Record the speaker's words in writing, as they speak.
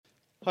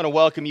I want to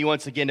welcome you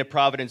once again to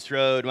Providence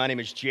Road. My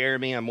name is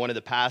Jeremy. I'm one of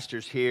the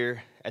pastors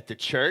here at the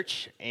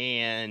church.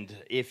 And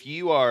if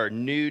you are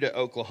new to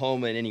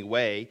Oklahoma in any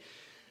way,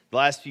 the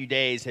last few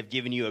days have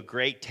given you a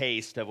great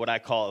taste of what I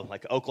call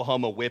like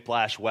Oklahoma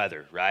whiplash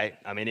weather, right?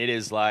 I mean, it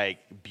is like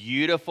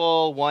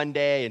beautiful one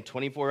day and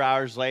 24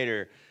 hours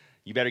later,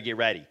 you better get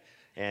ready.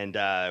 And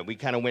we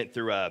kind of went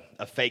through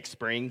a fake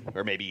spring,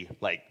 or maybe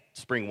like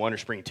spring 1 or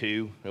spring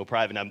 2. It'll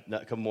probably have a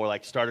couple more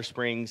like starter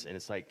springs, and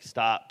it's like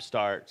stop,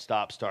 start,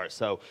 stop, start.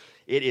 So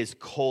it is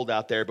cold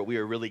out there, but we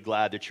are really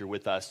glad that you're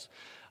with us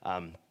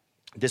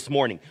this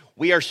morning.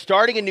 We are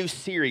starting a new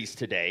series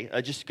today,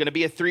 just going to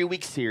be a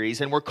 3-week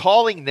series, and we're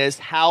calling this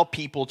How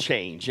People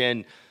Change.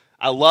 And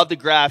I love the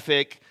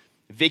graphic.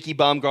 Vicky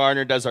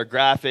Baumgartner does our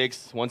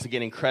graphics. Once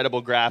again,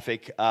 incredible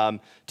graphic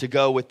to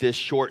go with this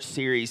short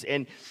series.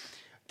 And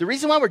the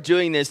reason why we're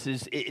doing this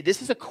is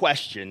this is a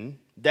question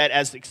that,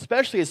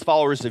 especially as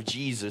followers of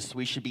Jesus,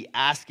 we should be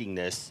asking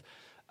this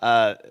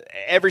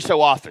every so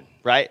often,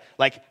 right?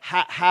 Like,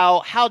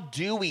 how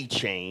do we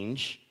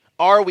change?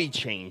 Are we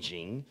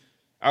changing?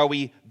 Are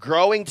we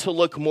growing to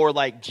look more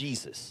like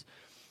Jesus?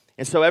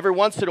 And so every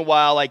once in a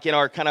while, like in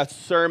our kind of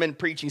sermon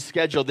preaching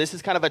schedule, this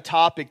is kind of a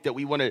topic that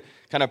we want to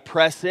kind of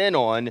press in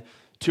on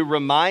to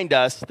remind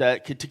us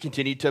that to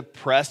continue to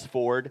press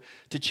forward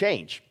to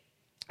change.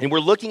 And we're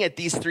looking at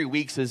these 3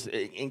 weeks as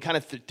in kind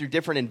of through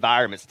different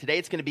environments. Today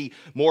it's going to be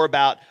more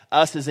about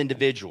us as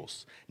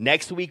individuals.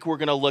 Next week we're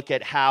going to look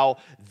at how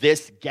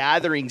this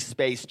gathering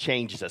space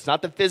changes us.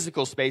 Not the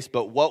physical space,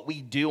 but what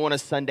we do on a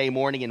Sunday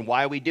morning and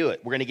why we do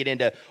it. We're going to get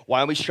into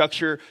why we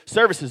structure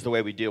services the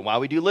way we do, why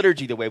we do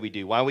liturgy the way we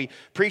do, why we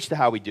preach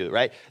how we do it,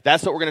 right?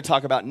 That's what we're going to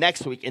talk about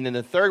next week. And then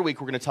the third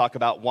week we're going to talk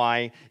about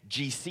why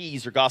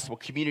GCs or gospel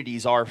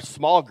communities are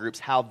small groups,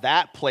 how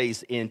that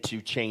plays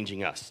into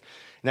changing us.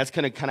 And that's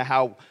kind of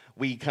how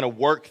we kind of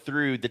work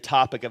through the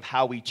topic of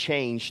how we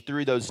change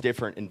through those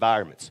different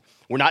environments.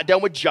 We're not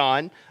done with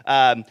John.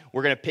 We're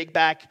going to pick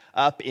back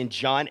up in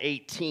John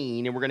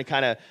 18, and we're going to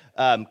kind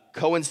of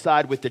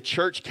coincide with the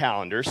church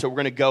calendar. So we're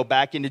going to go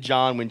back into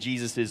John when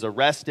Jesus is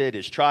arrested,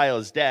 his trial,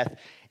 his death,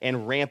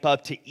 and ramp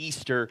up to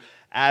Easter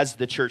as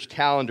the church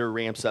calendar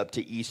ramps up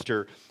to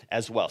Easter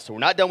as well. So we're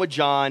not done with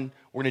John.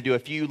 We're going to do a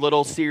few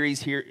little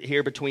series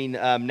here between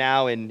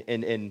now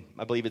and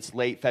I believe it's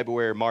late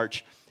February or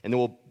March, and then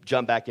we'll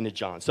jump back into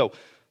John. So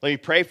let me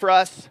pray for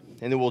us,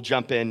 and then we'll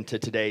jump into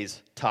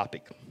today's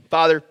topic.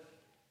 Father,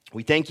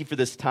 we thank you for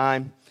this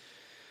time.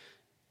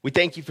 We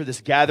thank you for this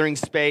gathering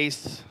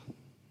space,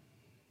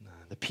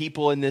 the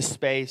people in this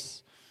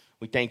space.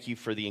 We thank you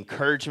for the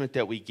encouragement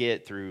that we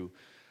get through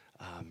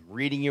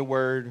reading your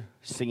word,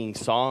 singing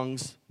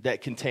songs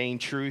that contain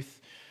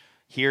truth,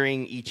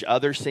 hearing each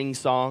other sing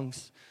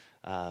songs.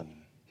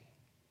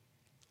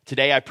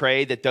 Today I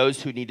pray that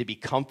those who need to be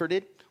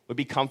comforted would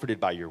be comforted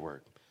by your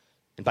word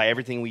and by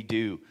everything we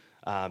do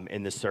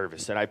in this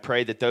service. And I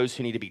pray that those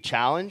who need to be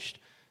challenged,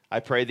 I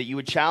pray that you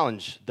would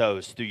challenge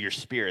those through your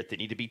spirit that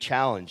need to be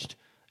challenged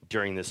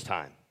during this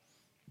time.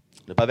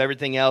 And above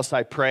everything else,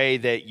 I pray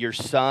that your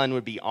son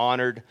would be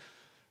honored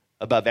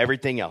above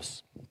everything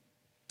else.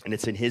 And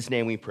it's in his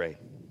name we pray.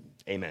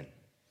 Amen.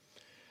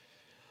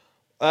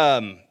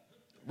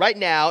 Right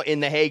now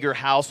in the Hager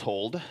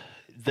household,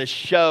 the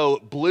show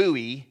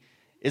Bluey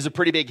is a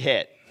pretty big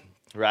hit,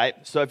 right?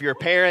 So if you're a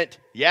parent,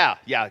 yeah,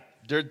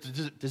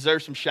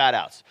 deserves some shout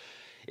outs.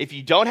 If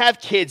you don't have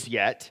kids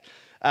yet,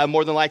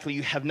 more than likely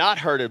you have not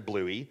heard of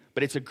Bluey,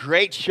 but it's a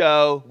great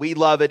show. We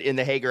love it in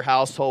the Hager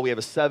household. We have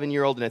a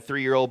 7-year-old and a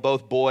 3-year-old,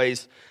 both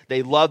boys.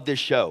 They love this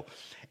show.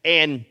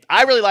 And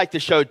I really like the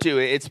show too.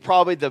 It's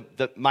probably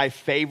my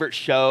favorite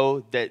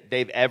show that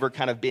they've ever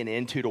kind of been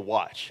into to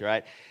watch,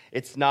 right?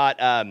 It's not,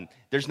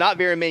 there's not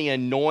very many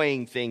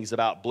annoying things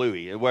about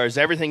Bluey, whereas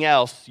everything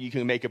else, you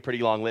can make a pretty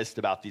long list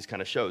about these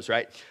kind of shows,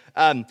 right?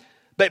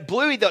 But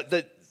Bluey,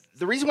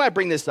 the reason why I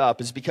bring this up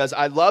is because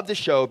I love the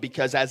show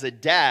because as a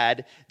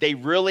dad,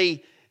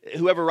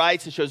 whoever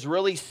writes the show is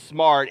really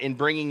smart in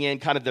bringing in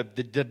kind of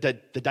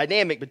the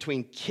dynamic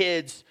between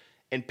kids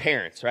and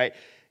parents, right?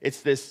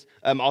 It's this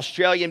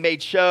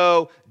Australian-made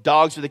show.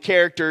 Dogs are the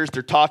characters.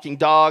 They're talking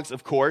dogs,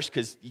 of course,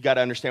 because you got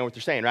to understand what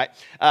they're saying, right?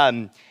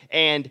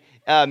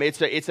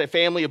 It's a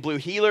family of blue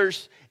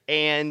heelers,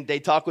 and they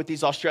talk with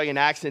these Australian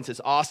accents.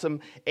 It's awesome.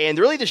 And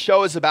really the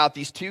show is about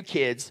these two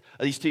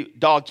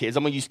dog kids.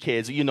 I'm going to use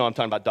kids. You know I'm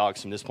talking about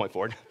dogs from this point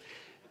forward.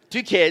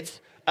 2 kids,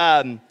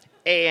 and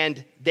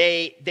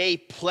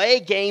they play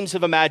games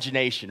of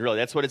imagination, really.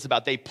 That's what it's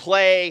about. They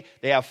play,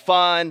 they have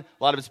fun.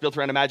 A lot of it's built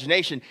around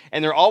imagination,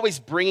 and they're always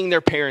bringing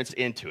their parents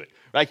into it.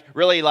 Like,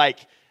 really, like,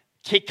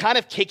 kind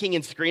of kicking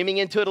and screaming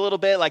into it a little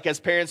bit. Like, as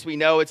parents, we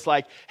know it's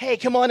like, hey,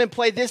 come on and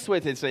play this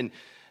with us. And,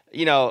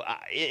 you know,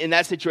 in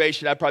that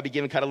situation, I'd probably be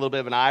giving kind of a little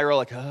bit of an eye roll,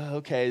 like, oh,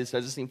 okay, this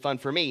doesn't seem fun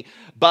for me.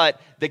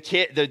 But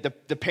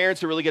the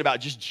parents are really good about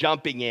just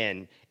jumping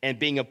in and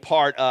being a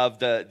part of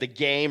the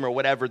game or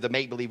whatever the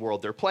make-believe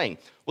world they're playing.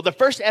 Well, the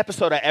first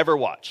episode I ever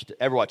watched,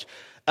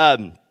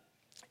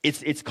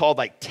 It's called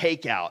like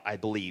takeout, I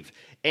believe.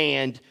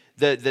 And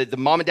the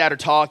mom and dad are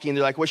talking.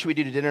 They're like, what should we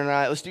do to dinner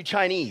tonight? Let's do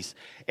Chinese.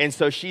 And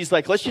so she's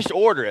like, let's just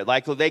order it.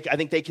 Like, I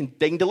think they can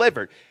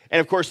deliver.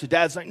 And of course, the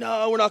dad's like,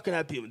 no, we're not going to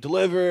have people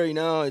deliver.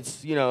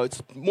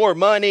 It's more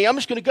money. I'm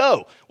just going to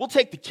go. We'll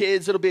take the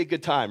kids. It'll be a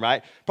good time,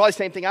 right? Probably the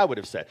same thing I would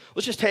have said.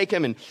 Let's just take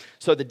them. And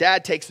so the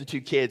dad takes the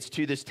two kids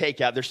to this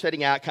takeout. They're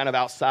sitting out kind of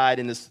outside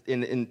in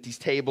these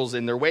tables,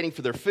 and they're waiting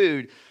for their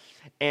food.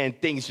 And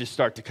things just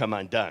start to come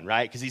undone,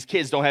 right? Because these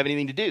kids don't have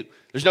anything to do.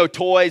 There's no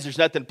toys. There's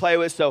nothing to play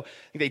with. So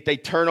they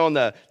turn on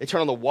the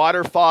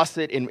water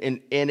faucet,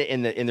 and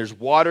there's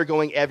water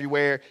going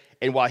everywhere.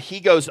 And while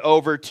he goes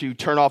over to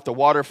turn off the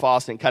water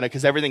faucet, kind of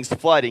because everything's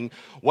flooding,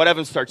 one of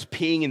them starts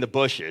peeing in the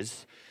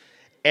bushes.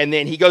 And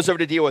then he goes over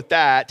to deal with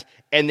that.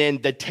 And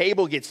then the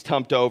table gets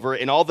tumped over,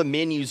 and all the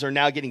menus are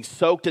now getting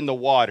soaked in the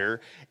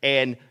water.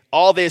 And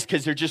all this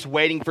because they're just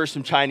waiting for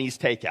some Chinese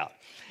takeout.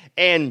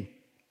 And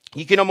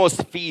you can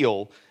almost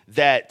feel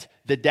that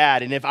the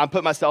dad, and if I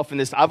put myself in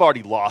this, I've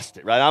already lost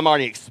it, right? I'm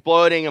already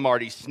exploding. I'm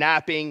already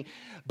snapping.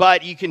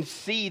 But you can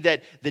see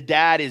that the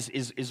dad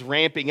is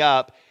ramping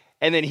up,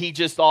 and then he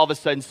just all of a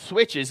sudden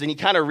switches, and he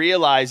kind of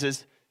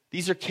realizes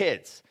these are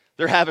kids.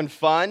 They're having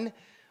fun.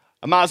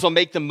 I might as well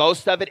make the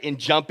most of it and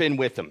jump in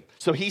with them.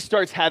 So he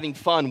starts having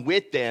fun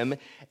with them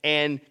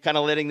and kind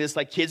of letting this,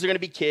 like, kids are going to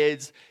be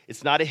kids.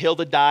 It's not a hill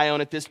to die on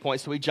at this point,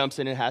 so he jumps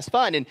in and has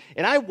fun. And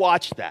I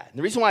watched that. And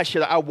the reason why I share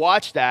that, I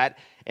watched that,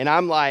 and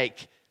I'm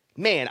like,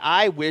 man,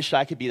 I wish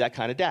I could be that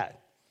kind of dad.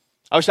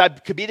 I wish I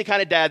could be the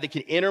kind of dad that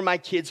can enter my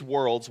kids'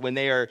 worlds when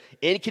they are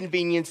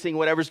inconveniencing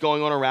whatever's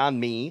going on around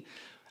me.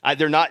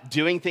 They're not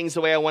doing things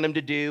the way I want them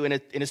to do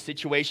in a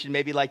situation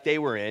maybe like they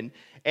were in,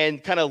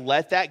 and kind of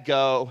let that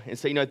go and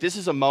say, this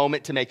is a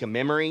moment to make a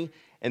memory,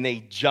 and they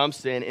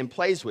jumps in and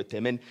plays with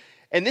them.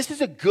 And this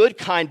is a good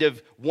kind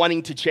of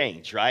wanting to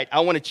change, right? I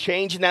want to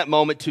change in that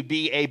moment to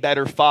be a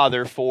better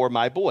father for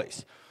my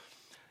boys.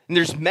 And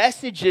there's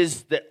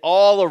messages that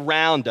all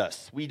around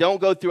us. We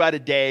don't go throughout a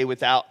day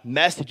without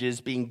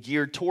messages being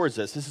geared towards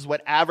us. This is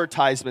what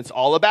advertisement's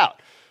all about,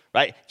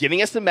 right?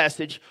 Giving us a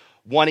message,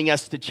 wanting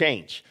us to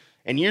change.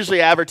 And usually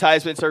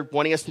advertisements are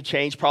wanting us to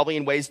change probably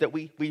in ways that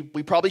we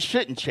probably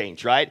shouldn't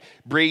change, right?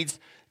 Breeds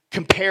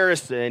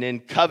comparison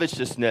and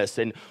covetousness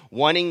and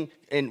wanting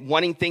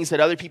things that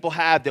other people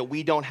have that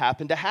we don't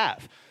happen to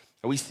have.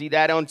 And we see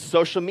that on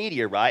social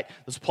media, right?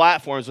 Those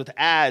platforms with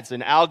ads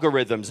and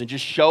algorithms and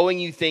just showing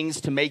you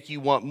things to make you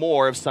want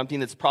more of something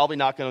that's probably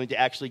not going to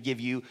actually give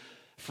you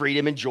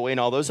freedom and joy and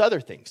all those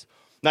other things.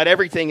 Not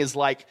everything is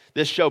like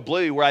this show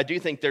Bluey, where I do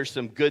think there's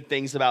some good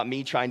things about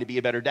me trying to be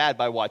a better dad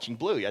by watching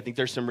Bluey. I think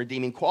there's some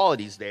redeeming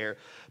qualities there.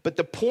 But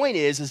the point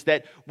is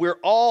that we're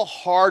all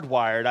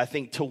hardwired, I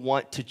think, to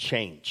want to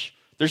change.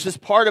 There's this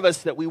part of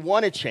us that we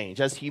want to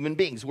change as human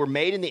beings. We're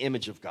made in the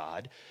image of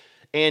God,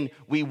 and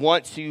we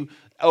want to,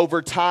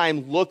 over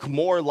time, look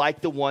more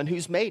like the one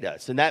who's made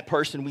us. And that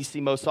person we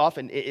see most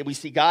often, we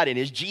see God in,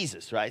 is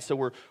Jesus, right? So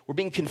we're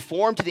being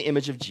conformed to the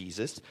image of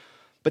Jesus.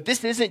 But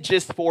this isn't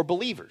just for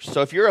believers.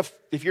 So if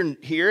you're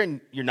here and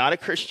you're not a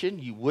Christian,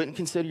 you wouldn't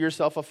consider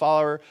yourself a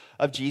follower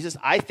of Jesus,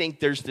 I think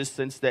there's this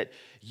sense that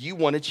you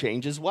want to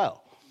change as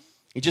well.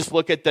 You just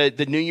look at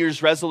the New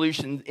Year's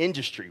resolution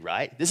industry,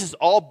 right? This is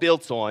all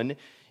built on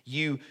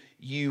you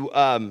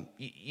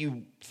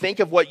think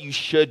of what you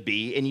should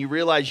be, and you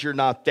realize you're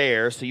not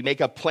there, so you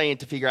make a plan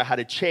to figure out how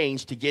to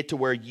change to get to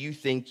where you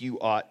think you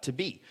ought to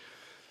be.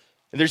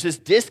 And there's this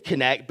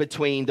disconnect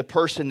between the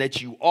person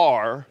that you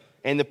are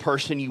and the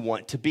person you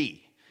want to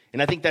be.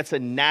 And I think that's a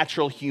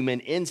natural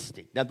human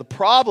instinct. Now, the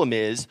problem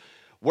is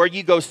where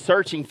you go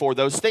searching for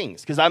those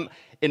things. Because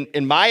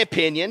in my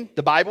opinion,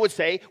 the Bible would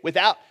say,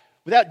 without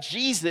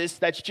Jesus,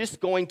 that's just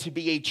going to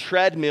be a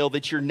treadmill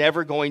that you're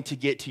never going to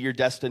get to your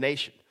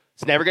destination.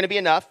 It's never going to be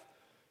enough.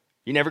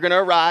 You're never going to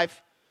arrive.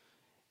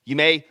 You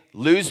may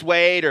lose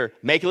weight or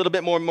make a little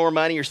bit more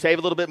money or save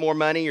a little bit more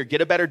money or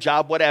get a better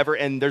job, whatever,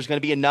 and there's going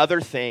to be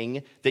another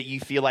thing that you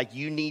feel like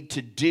you need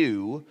to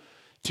do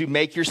to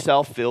make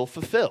yourself feel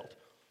fulfilled.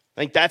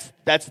 I think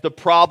that's the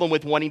problem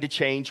with wanting to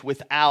change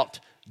without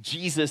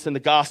Jesus and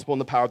the gospel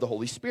and the power of the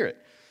Holy Spirit.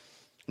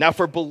 Now,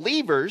 for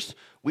believers,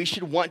 we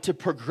should want to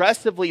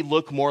progressively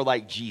look more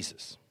like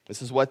Jesus.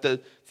 This is what the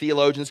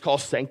theologians call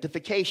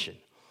sanctification.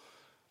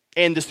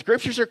 And the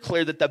scriptures are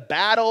clear that the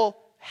battle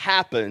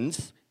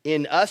happens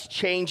in us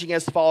changing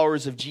as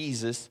followers of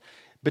Jesus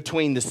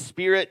between the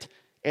spirit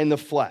and the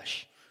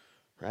flesh,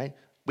 right?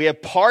 We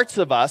have parts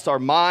of us, our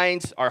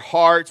minds, our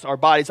hearts, our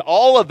bodies,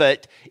 all of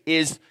it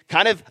is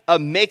kind of a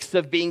mix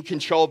of being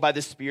controlled by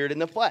the spirit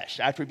and the flesh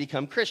after we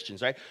become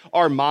Christians, right?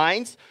 Our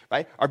minds,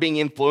 right, are being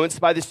influenced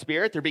by the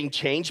spirit. They're being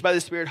changed by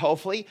the spirit,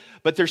 hopefully,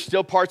 but there's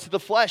still parts of the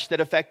flesh that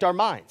affect our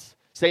minds.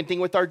 Same thing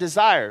with our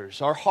desires,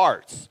 our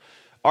hearts,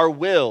 our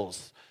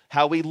wills,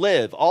 how we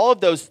live. All of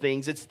those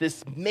things, it's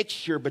this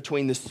mixture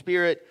between the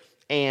spirit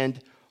and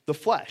the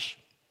flesh.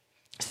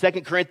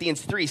 2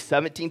 Corinthians 3,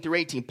 17 through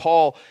 18,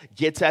 Paul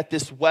gets at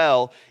this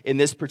well in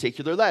this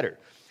particular letter.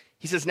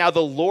 He says, now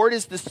the Lord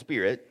is the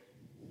Spirit.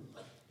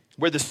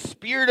 Where the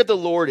Spirit of the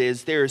Lord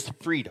is, there is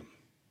freedom.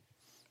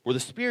 Where the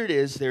Spirit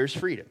is, there's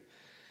freedom.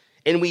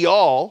 And we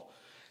all,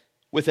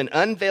 with an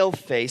unveiled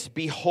face,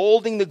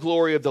 beholding the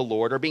glory of the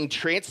Lord, are being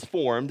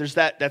transformed.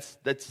 That's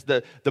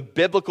the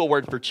biblical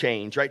word for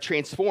change, right?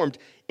 Transformed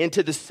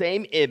into the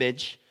same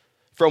image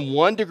from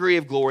one degree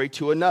of glory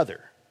to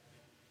another.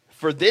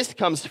 For this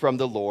comes from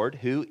the Lord,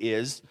 who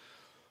is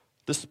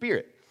the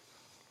Spirit.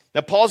 Now,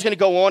 Paul's going to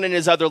go on in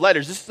his other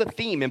letters. This is a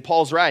theme in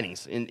Paul's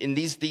writings. In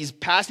these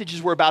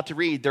passages we're about to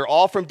read, they're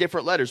all from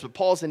different letters, but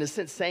Paul's, in a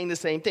sense, saying the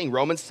same thing.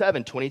 Romans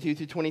 7, 22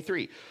 through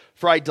 23.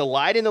 For I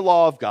delight in the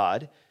law of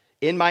God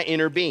in my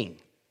inner being,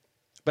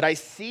 but I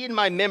see in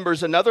my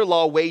members another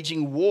law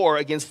waging war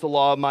against the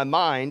law of my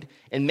mind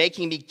and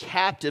making me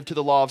captive to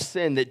the law of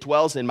sin that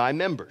dwells in my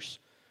members.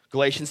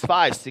 Galatians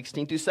 5,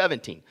 16 through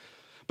 17.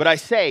 But I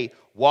say,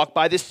 walk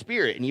by the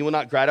Spirit, and you will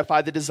not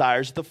gratify the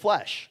desires of the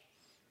flesh.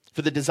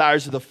 For the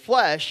desires of the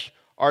flesh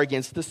are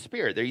against the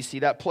Spirit. There you see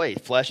that play,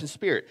 flesh and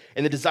spirit.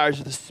 And the desires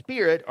of the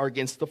Spirit are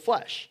against the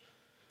flesh.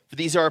 For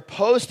these are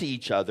opposed to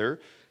each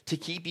other to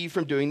keep you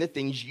from doing the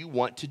things you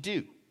want to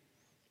do.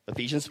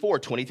 Ephesians 4,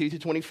 23 to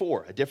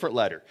 24, a different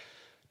letter.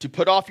 To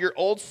put off your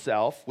old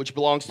self, which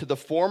belongs to the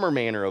former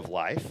manner of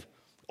life.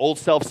 Old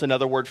self's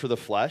another word for the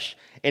flesh,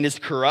 and is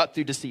corrupt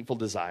through deceitful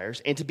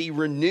desires. And to be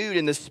renewed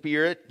in the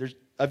spirit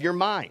of your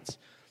minds.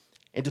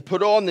 And to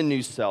put on the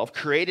new self,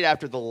 created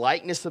after the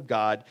likeness of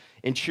God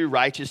in true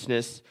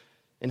righteousness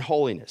and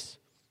holiness.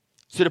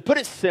 So to put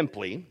it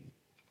simply,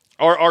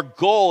 our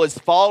goal as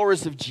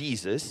followers of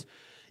Jesus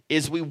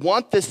is we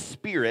want the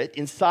Spirit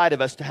inside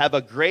of us to have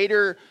a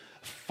greater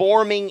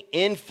forming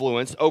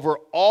influence over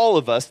all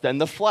of us than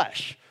the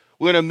flesh.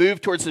 We're going to move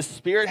towards the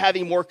Spirit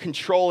having more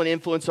control and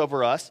influence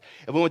over us,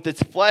 and we want the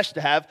flesh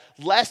to have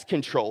less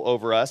control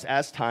over us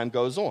as time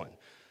goes on.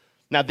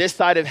 Now, this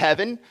side of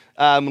heaven,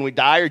 when we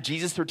die or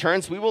Jesus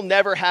returns, we will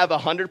never have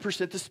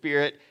 100% the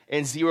Spirit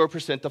and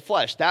 0% the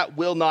flesh. That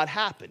will not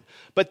happen.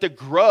 But the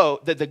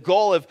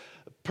goal of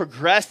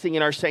progressing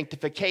in our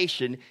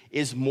sanctification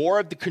is more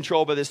of the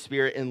control by the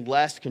Spirit and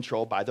less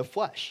control by the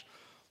flesh.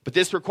 But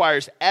this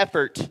requires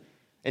effort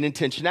and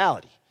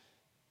intentionality.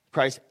 It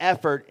requires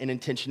effort and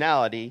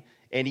intentionality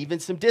and even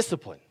some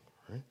discipline.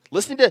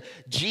 Listen to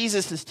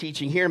Jesus'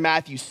 teaching here in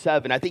Matthew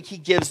 7. I think he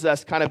gives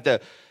us kind of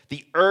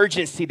the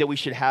urgency that we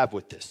should have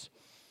with this.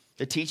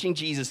 The teaching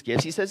Jesus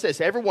gives, he says this,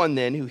 everyone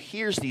then who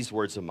hears these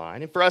words of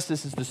mine, and for us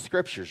this is the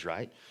scriptures,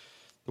 right?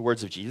 The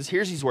words of Jesus,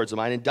 hears these words of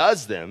mine and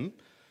does them,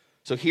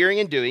 so hearing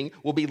and doing,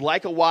 will be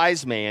like a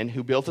wise man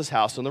who built his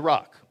house on the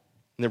rock.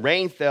 And the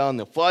rain fell and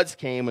the floods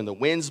came and the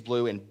winds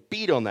blew and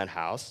beat on that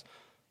house,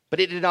 but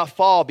it did not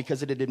fall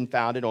because it had been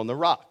founded on the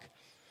rock.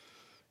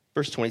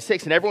 Verse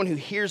 26, and everyone who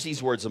hears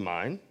these words of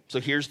mine, so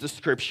hears the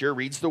scripture,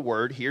 reads the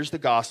word, hears the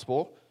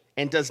gospel,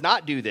 and does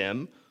not do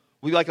them,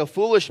 will be like a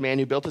foolish man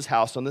who built his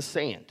house on the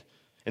sand.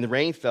 And the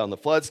rain fell, and the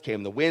floods came,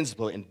 and the winds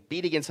blew, and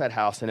beat against that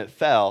house, and it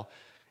fell,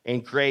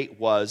 and great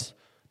was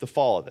the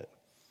fall of it.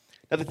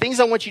 Now, the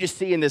things I want you to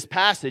see in this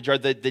passage are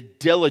the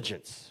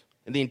diligence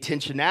and the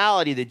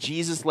intentionality that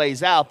Jesus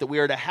lays out that we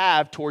are to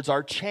have towards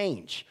our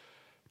change,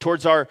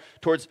 towards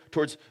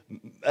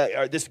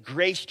this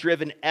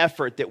grace-driven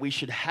effort that we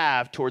should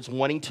have towards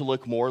wanting to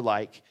look more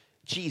like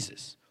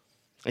Jesus.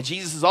 And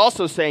Jesus is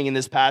also saying in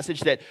this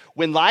passage that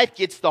when life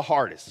gets the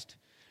hardest,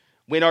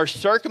 when our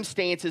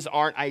circumstances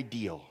aren't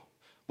ideal,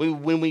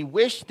 when we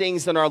wish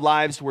things in our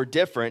lives were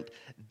different,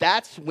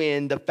 that's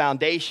when the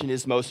foundation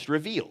is most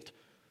revealed.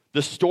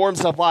 The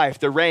storms of life,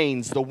 the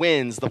rains, the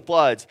winds, the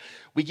floods,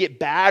 we get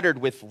battered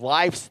with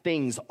life's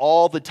things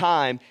all the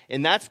time,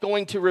 and that's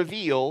going to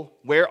reveal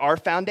where our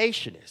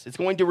foundation is. It's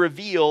going to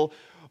reveal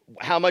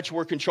how much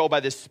we're controlled by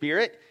the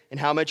Spirit and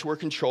how much we're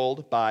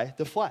controlled by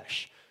the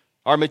flesh.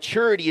 Our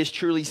maturity is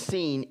truly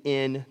seen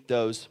in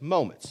those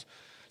moments.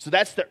 So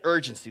that's the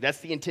urgency.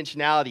 That's the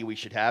intentionality we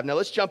should have. Now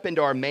let's jump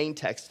into our main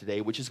text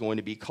today, which is going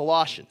to be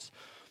Colossians,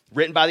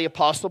 written by the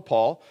Apostle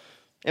Paul.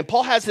 And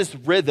Paul has this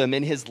rhythm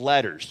in his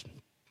letters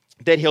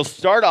that he'll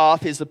start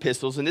off his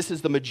epistles, and this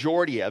is the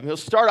majority of them. He'll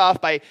start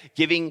off by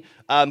giving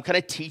kind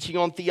of teaching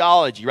on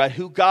theology, right?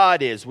 Who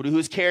God is, who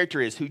his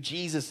character is, who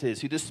Jesus is,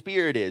 who the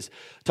Spirit is,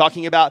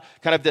 talking about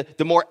kind of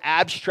the more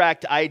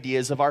abstract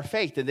ideas of our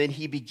faith. And then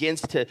he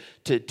begins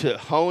to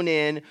hone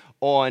in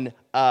on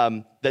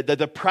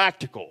the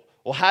practical.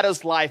 Well, how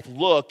does life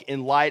look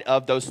in light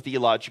of those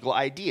theological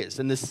ideas?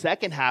 And the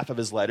second half of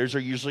his letters are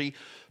usually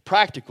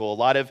practical, a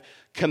lot of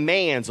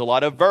commands, a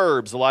lot of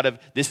verbs, a lot of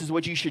this is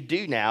what you should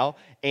do now.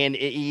 And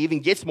it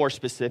even gets more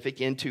specific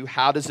into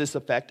how does this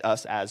affect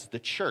us as the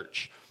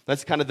church.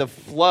 That's kind of the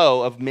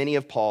flow of many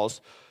of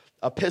Paul's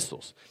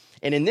epistles.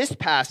 And in this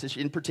passage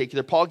in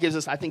particular, Paul gives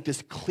us, I think,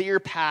 this clear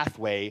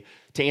pathway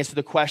to answer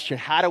the question,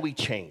 how do we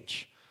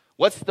change?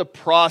 What's the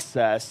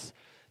process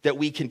that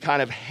we can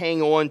kind of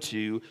hang on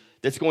to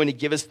that's going to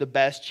give us the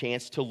best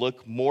chance to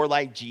look more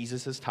like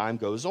Jesus as time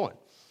goes on?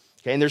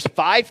 Okay, and there's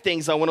 5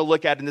 things I want to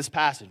look at in this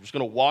passage. We're just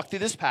going to walk through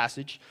this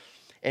passage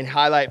and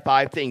highlight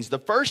 5 things. The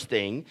first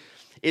thing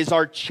is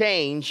our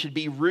change should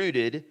be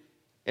rooted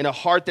in a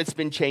heart that's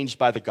been changed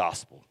by the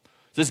gospel.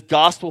 This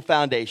gospel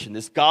foundation,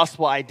 this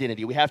gospel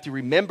identity, we have to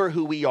remember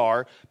who we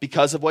are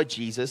because of what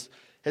Jesus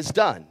has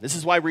done. This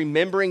is why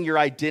remembering your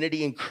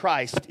identity in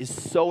Christ is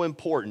so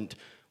important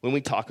when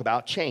we talk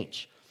about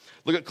change.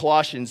 Look at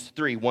Colossians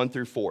 3, 1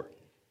 through 4.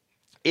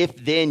 If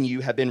then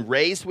you have been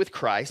raised with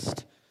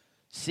Christ,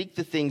 seek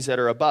the things that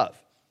are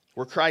above,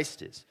 where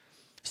Christ is,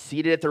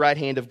 seated at the right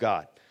hand of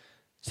God.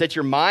 Set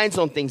your minds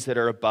on things that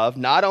are above,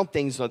 not on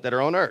things that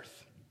are on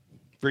earth.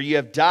 For you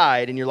have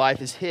died, and your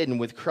life is hidden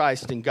with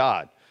Christ in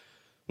God.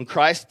 When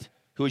Christ,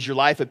 who is your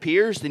life,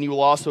 appears, then you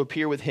will also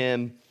appear with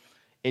him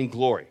in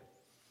glory.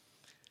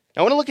 Now,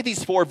 I want to look at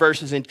these 4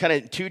 verses in kind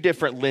of 2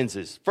 different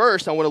lenses.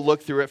 First, I want to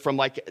look through it from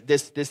like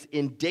this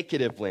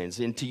indicative lens,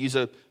 and to use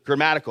a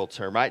grammatical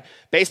term, right?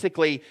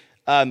 Basically,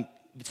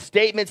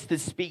 statements that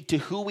speak to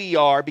who we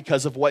are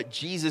because of what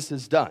Jesus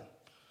has done.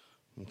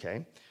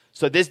 Okay?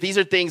 So these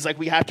are things like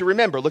we have to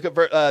remember. Look at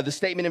the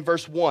statement in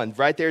verse 1,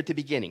 right there at the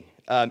beginning.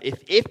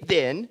 If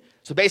then,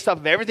 so based off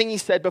of everything he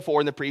said before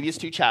in the previous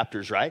 2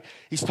 chapters, right?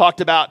 He's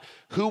talked about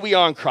who we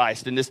are in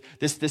Christ and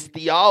this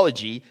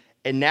theology,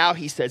 and now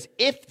he says,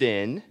 if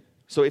then,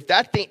 so if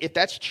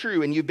that's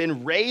true and you've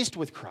been raised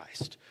with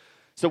Christ,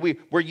 so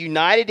we're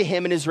united to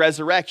him in his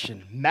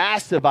resurrection,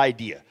 massive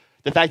idea.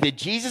 The fact that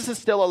Jesus is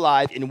still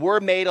alive and we're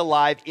made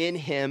alive in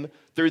him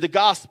through the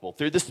gospel,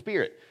 through the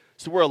Spirit.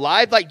 So we're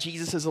alive like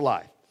Jesus is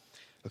alive.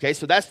 Okay,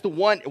 so that's the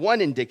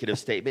one indicative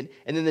statement.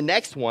 And then the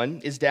next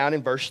one is down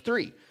in verse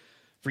 3.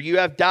 For you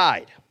have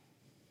died,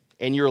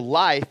 and your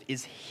life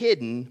is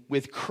hidden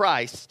with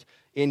Christ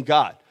in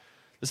God.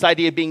 This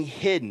idea of being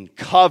hidden,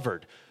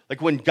 covered.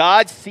 Like when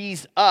God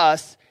sees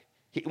us,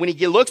 when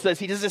he looks at us,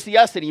 he doesn't see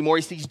us anymore.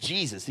 He sees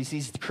Jesus. He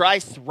sees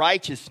Christ's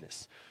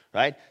righteousness,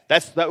 right?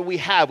 That's what we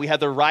have. We have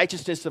the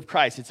righteousness of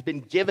Christ. It's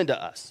been given to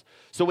us.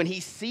 So when he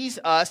sees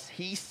us,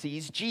 he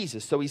sees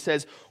Jesus. So he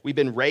says, we've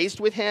been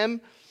raised with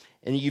him,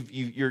 and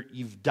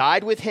you've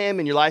died with him,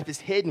 and your life is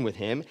hidden with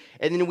him.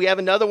 And then we have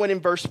another one in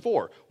verse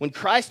 4. When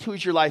Christ, who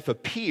is your life,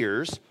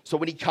 appears, so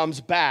when he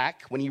comes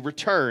back, when he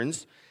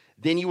returns,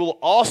 then you will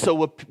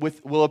also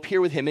will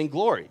appear with him in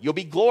glory. You'll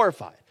be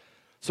glorified.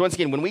 So once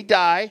again, when we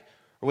die,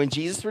 or when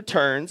Jesus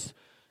returns,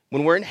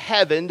 when we're in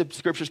heaven, the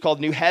scripture's called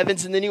new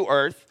heavens and the new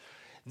earth,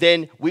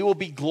 then we will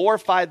be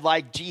glorified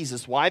like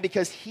Jesus. Why?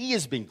 Because he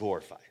has been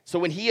glorified. So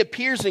when he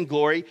appears in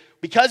glory,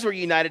 because we're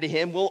united to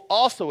him, we'll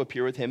also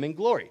appear with him in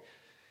glory.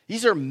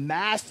 These are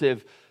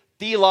massive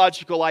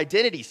theological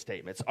identity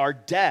statements. Our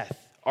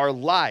death, our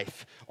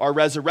life, our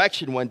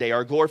resurrection one day,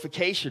 our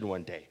glorification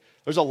one day.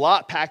 There's a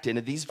lot packed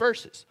into these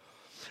verses.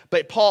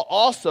 But Paul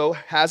also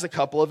has a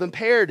couple of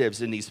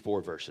imperatives in these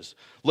 4 verses.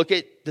 Look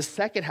at the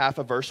second half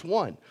of verse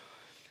 1.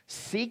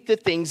 Seek the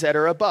things that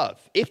are above.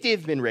 If they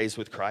have been raised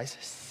with Christ,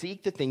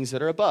 seek the things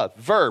that are above.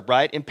 Verb,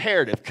 right?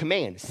 Imperative,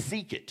 command.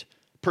 Seek it.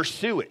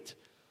 Pursue it.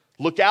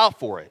 Look out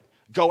for it.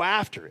 Go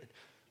after it.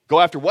 Go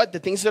after what? The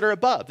things that are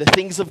above. The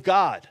things of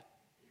God.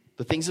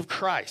 The things of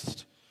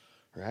Christ.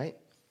 Right?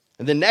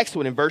 And the next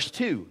one in verse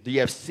 2. You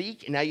have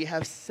seek and now you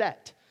have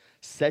set.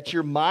 Set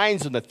your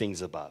minds on the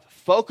things above.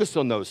 Focus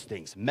on those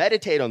things.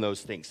 Meditate on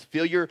those things.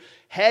 Fill your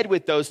head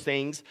with those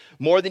things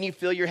more than you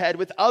fill your head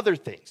with other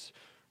things.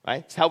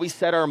 Right? It's how we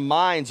set our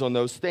minds on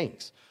those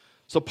things.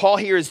 So Paul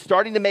here is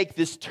starting to make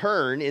this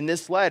turn in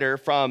this letter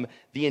from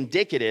the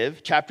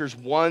indicative, chapters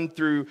 1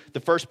 through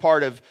the first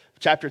part of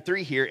chapter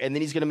 3 here, and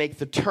then he's going to make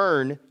the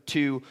turn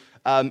to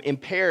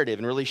imperative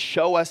and really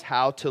show us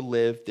how to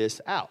live this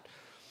out.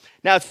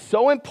 Now, it's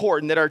so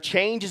important that our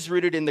change is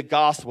rooted in the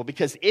gospel,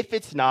 because if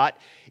it's not,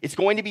 it's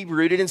going to be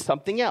rooted in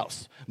something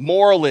else.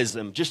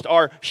 Moralism, just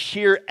our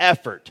sheer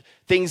effort,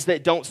 things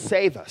that don't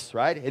save us,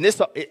 right? And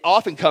this it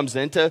often comes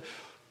into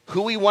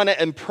who we want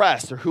to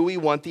impress or who we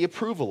want the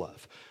approval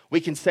of.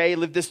 We can say,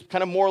 live this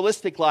kind of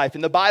moralistic life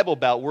in the Bible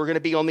Belt. We're going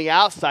to be on the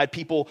outside,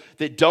 people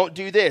that don't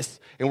do this,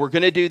 and we're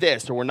going to do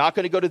this, or we're not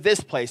going to go to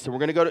this place, and we're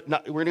going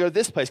to go to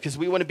this place because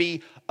we want to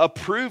be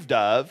approved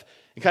of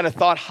and kind of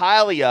thought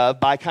highly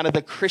of by kind of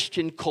the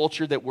Christian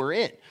culture that we're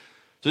in.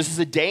 So this is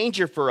a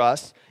danger for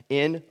us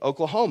in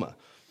Oklahoma.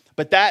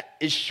 But that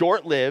is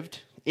short-lived.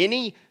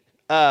 Any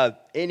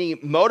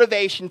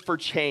motivation for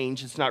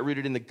change that's not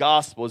rooted in the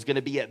gospel is going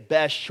to be at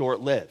best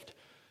short-lived.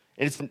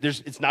 And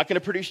it's not going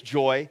to produce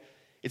joy.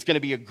 It's going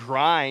to be a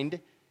grind,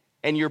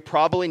 and you're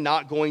probably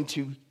not going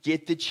to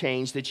get the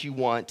change that you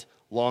want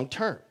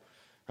long-term.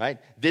 Right?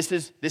 This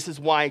is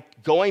why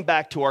going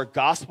back to our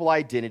gospel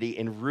identity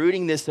and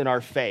rooting this in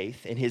our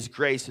faith and his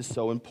grace is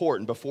so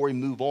important before we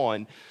move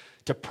on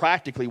to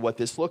practically what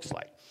this looks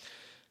like.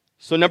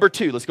 So number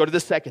 2, let's go to the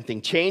second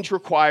thing. Change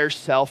requires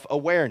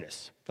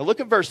self-awareness. Now look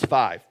at verse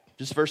 5,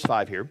 just verse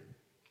 5 here.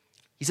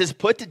 He says,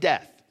 put to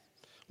death.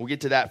 We'll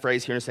get to that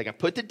phrase here in a second.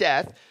 Put to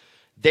death,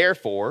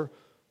 therefore,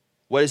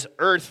 what is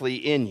earthly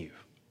in you.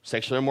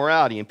 Sexual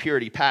immorality,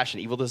 impurity, passion,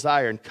 evil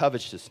desire, and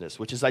covetousness,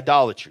 which is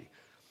idolatry.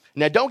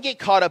 Now, don't get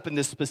caught up in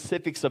the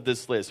specifics of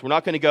this list. We're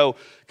not going to go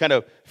kind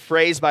of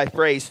phrase by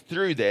phrase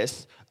through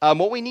this.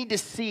 What we need to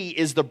see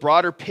is the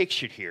broader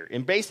picture here.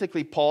 And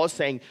basically, Paul is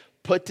saying,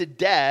 put to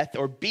death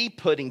or be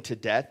putting to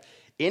death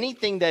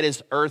anything that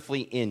is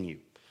earthly in you.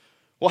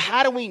 Well,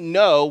 how do we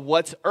know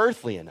what's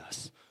earthly in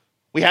us?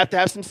 We have to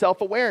have some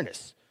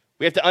self-awareness.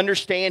 We have to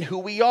understand who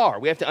we are.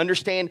 We have to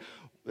understand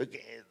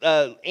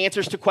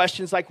answers to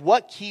questions like,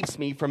 what keeps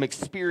me from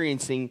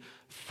experiencing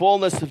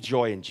fullness of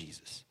joy in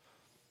Jesus?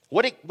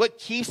 What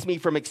keeps me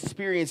from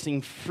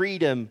experiencing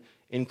freedom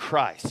in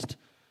Christ?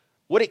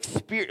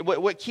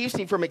 What keeps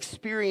me from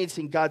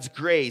experiencing God's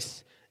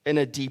grace in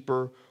a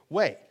deeper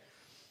way?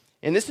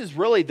 And this is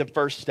really the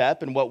first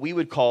step in what we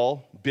would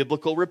call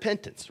biblical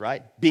repentance,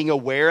 right? Being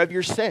aware of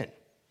your sin.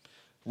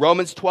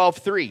 Romans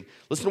 12:3.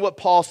 Listen to what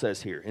Paul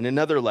says here in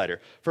another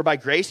letter. For by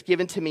grace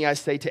given to me, I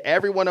say to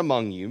everyone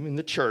among you in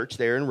the church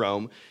there in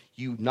Rome,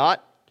 you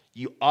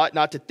ought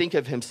not to think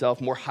of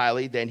himself more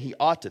highly than he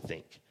ought to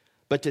think,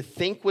 but to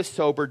think with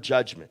sober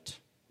judgment,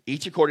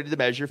 each according to the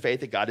measure of faith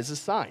that God has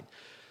assigned.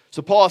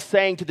 So Paul is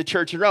saying to the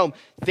church in Rome,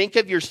 think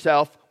of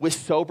yourself with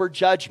sober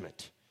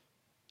judgment.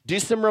 Do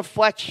some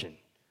reflection.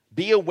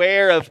 Be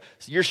aware of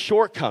your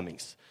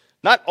shortcomings.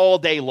 Not all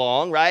day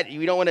long, right?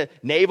 You don't want to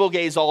navel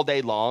gaze all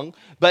day long,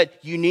 but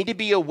you need to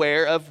be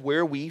aware of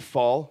where we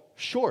fall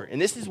short.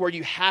 And this is where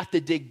you have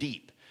to dig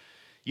deep.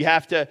 You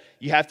have to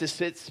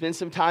spend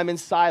some time in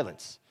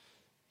silence.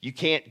 You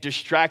can't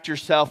distract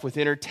yourself with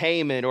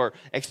entertainment or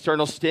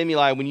external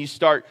stimuli when you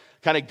start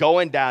kind of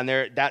going down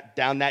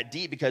that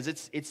deep, because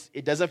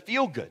it doesn't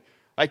feel good,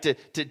 right?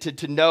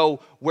 To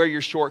know where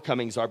your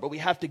shortcomings are. But we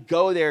have to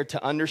go there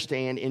to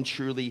understand and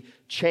truly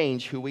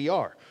change who we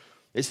are.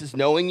 This is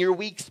knowing your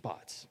weak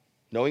spots,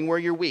 knowing where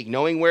you're weak,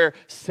 knowing where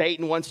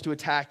Satan wants to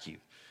attack you,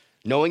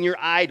 knowing your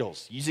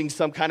idols, using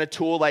some kind of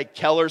tool like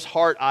Keller's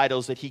heart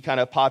idols that he kind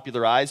of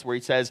popularized, where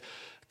he says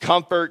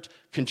comfort,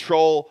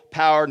 control,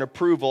 power, and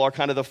approval are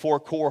kind of the four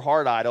core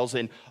heart idols.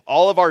 And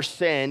all of our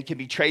sin can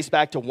be traced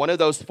back to one of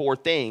those four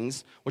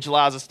things, which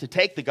allows us to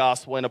take the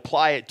gospel and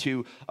apply it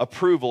to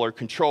approval or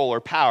control or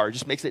power. It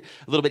just makes it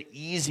a little bit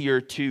easier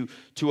to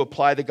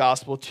apply the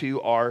gospel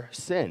to our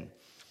sin.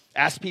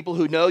 Ask people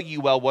who know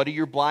you well, what are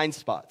your blind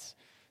spots?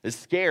 It's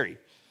scary.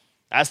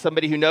 Ask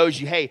somebody who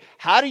knows you, hey,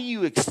 how do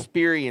you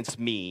experience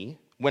me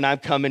when I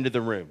come into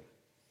the room,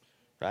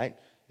 right?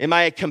 Am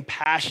I a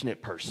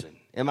compassionate person?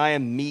 Am I a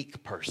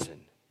meek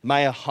person? Am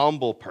I a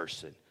humble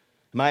person?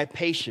 Am I a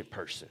patient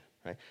person,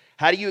 right?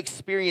 How do you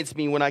experience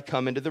me when I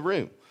come into the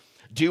room?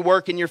 Do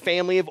work in your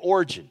family of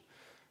origin,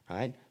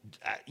 right?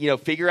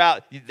 Figure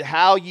out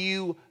how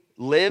you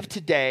live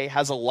today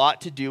has a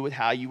lot to do with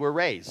how you were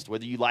raised,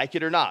 whether you like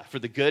it or not, for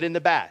the good and the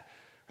bad,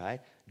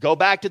 right? Go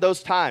back to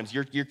those times,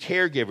 your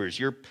caregivers,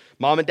 your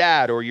mom and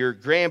dad or your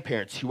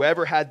grandparents,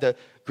 whoever had the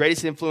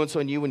greatest influence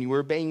on you when you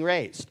were being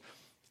raised.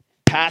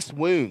 Past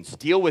wounds,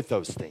 deal with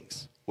those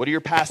things. What are your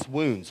past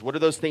wounds? What are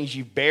those things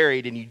you've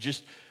buried and you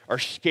just are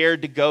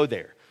scared to go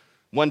there?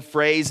 One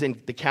phrase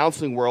in the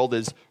counseling world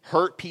is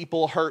hurt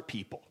people hurt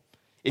people.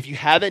 If you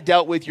haven't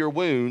dealt with your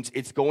wounds,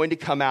 it's going to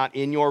come out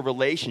in your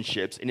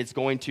relationships, and it's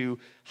going to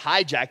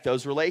hijack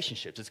those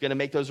relationships. It's going to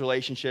make those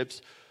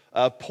relationships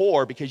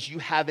poor because you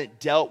haven't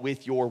dealt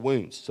with your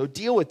wounds. So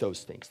deal with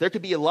those things. There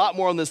could be a lot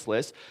more on this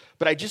list,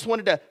 but I just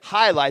wanted to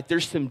highlight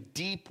there's some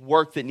deep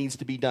work that needs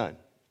to be done.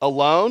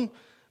 Alone,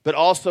 but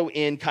also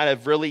in kind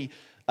of really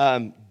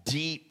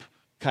deep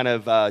kind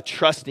of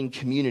trusting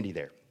community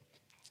there.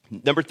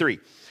 Number 3,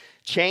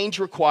 change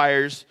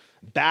requires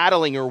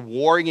battling or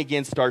warring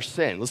against our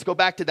sin. Let's go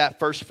back to that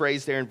first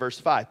phrase there in verse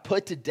 5.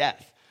 Put to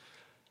death.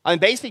 I mean,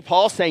 basically,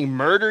 Paul's saying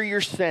murder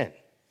your sin.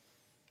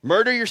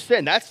 Murder your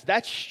sin.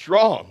 That's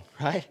strong,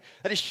 right?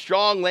 That is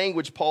strong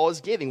language Paul is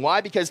giving.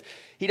 Why? Because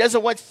he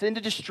doesn't want sin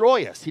to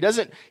destroy us. He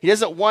doesn't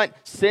want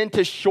sin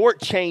to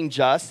shortchange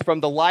us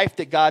from the life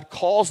that God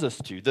calls us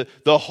to,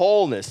 the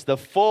wholeness, the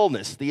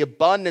fullness, the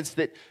abundance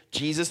that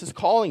Jesus is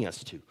calling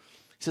us to.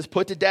 He says,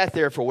 put to death,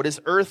 therefore, what is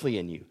earthly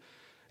in you.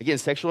 Again,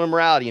 sexual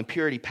immorality,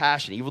 impurity,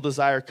 passion, evil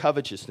desire,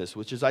 covetousness,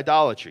 which is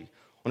idolatry.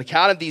 On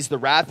account of these, the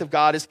wrath of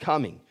God is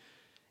coming.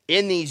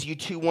 In these you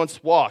too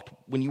once walked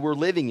when you were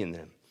living in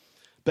them.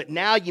 But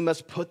now you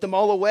must put them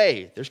all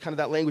away. There's kind of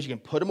that language, you can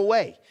put them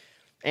away.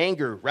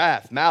 Anger,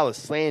 wrath, malice,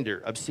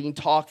 slander, obscene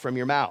talk from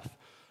your mouth.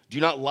 Do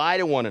not lie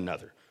to one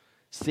another,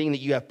 seeing that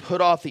you have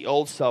put off the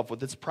old self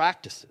with its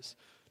practices.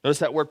 Notice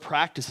that word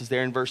practices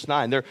there in verse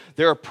 9.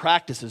 There are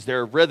practices,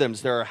 there are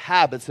rhythms, there are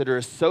habits that are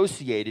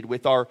associated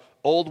with our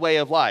old way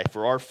of life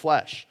or our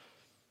flesh,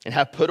 and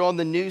have put on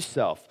the new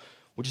self,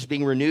 which is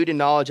being renewed in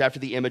knowledge after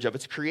the image of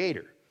its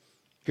creator.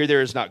 Here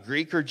there is not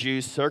Greek or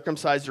Jew,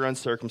 circumcised or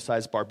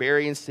uncircumcised,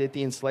 barbarian,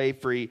 Scythian, slave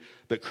free,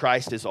 but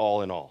Christ is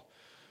all in all.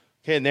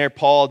 Okay, and there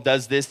Paul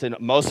does this in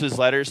most of his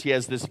letters. He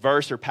has this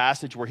verse or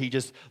passage where he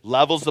just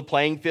levels the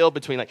playing field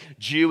between like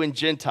Jew and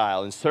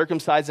Gentile and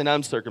circumcised and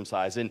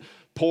uncircumcised and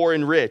poor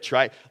and rich,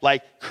 right?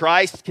 Like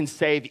Christ can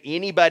save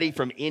anybody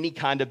from any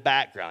kind of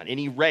background,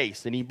 any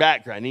race, any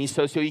background, any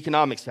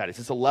socioeconomic status.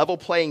 It's a level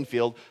playing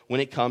field when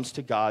it comes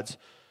to God's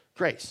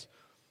grace.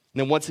 And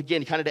then once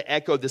again, kind of to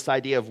echo this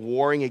idea of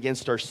warring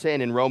against our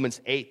sin in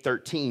Romans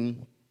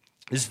 8:13,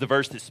 this is the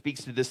verse that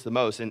speaks to this the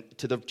most. And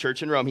to the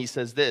church in Rome, he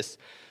says this,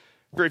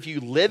 for if you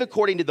live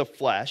according to the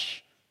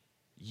flesh,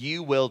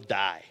 you will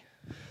die.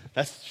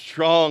 That's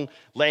strong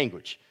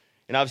language.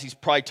 And obviously he's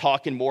probably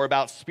talking more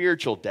about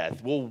spiritual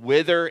death. We'll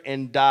wither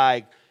and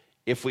die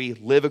if we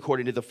live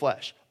according to the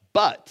flesh.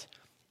 But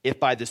if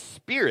by the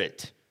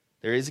Spirit,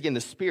 there is again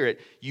the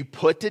Spirit, you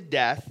put to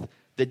death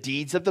the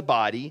deeds of the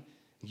body,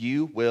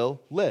 you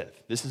will live.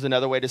 This is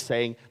another way to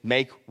saying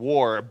make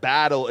war,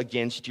 battle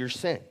against your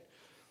sin.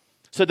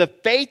 So the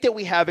faith that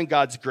we have in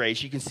God's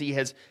grace, you can see,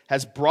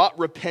 has brought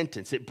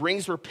repentance. It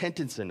brings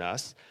repentance in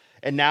us,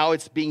 and now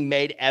it's being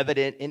made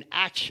evident in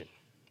action.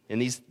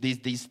 And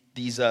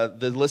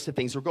the list of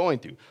things we're going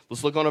through.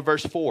 Let's look on to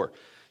verse 4.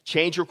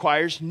 Change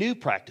requires new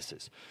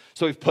practices.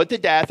 So we've put to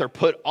death or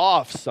put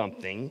off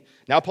something.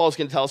 Now Paul's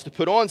going to tell us to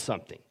put on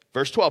something.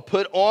 Verse 12,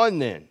 put on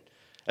then,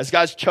 as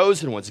God's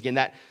chosen ones. Again,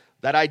 that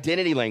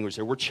identity language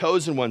there. We're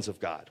chosen ones of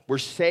God. We're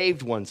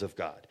saved ones of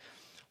God.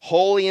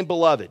 Holy and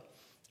beloved.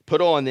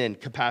 Put on then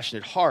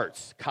compassionate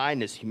hearts,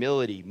 kindness,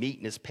 humility,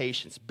 meekness,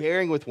 patience,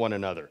 bearing with one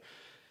another.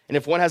 And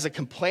if one has a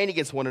complaint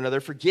against one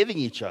another, forgiving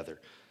each other.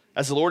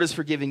 As the Lord has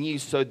forgiven you,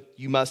 so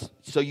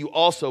you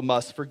also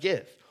must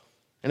forgive.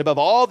 And above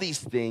all these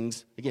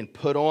things, again,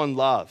 put on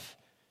love,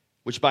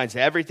 which binds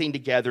everything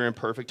together in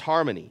perfect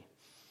harmony.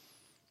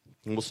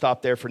 And we'll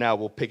stop there for now.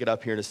 We'll pick it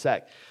up here in a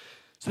sec.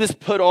 So this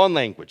put on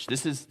language,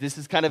 this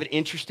is kind of an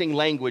interesting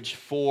language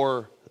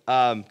for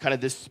kind of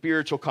this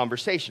spiritual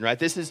conversation, right?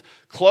 This is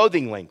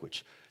clothing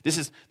language. This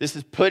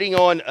is putting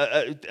on,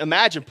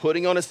 imagine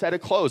putting on a set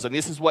of clothes. I mean,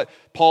 this is what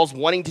Paul's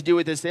wanting to do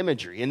with this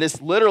imagery. And this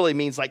literally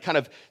means like kind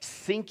of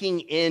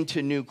sinking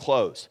into new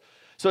clothes.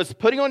 So it's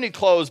putting on new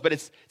clothes, but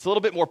it's a little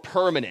bit more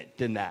permanent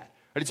than that.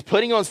 Right? It's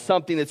putting on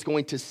something that's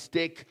going to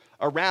stick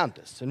around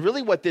us. And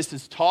really what this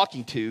is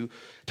talking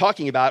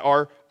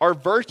about are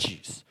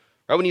virtues.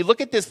 Right? When you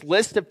look at this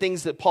list of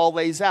things that Paul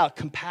lays out,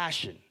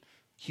 compassion,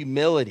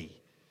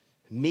 humility,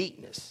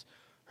 meekness,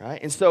 right?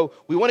 And so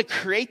we want to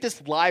create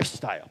this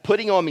lifestyle.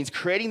 Putting on means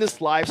creating this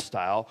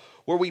lifestyle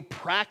where we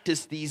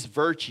practice these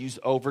virtues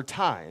over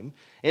time.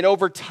 And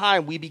over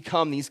time, we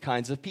become these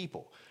kinds of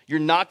people. You're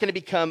not going to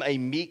become a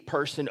meek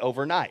person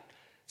overnight.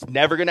 It's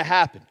never going to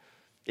happen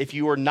if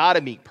you are not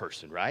a meek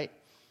person, right?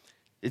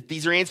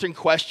 These are answering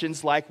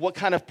questions like, what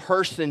kind of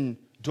person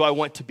do I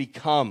want to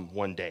become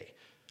one day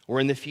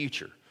or in the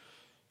future?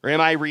 Or am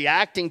I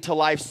reacting to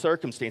life's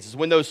circumstances?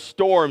 When those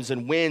storms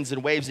and winds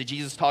and waves that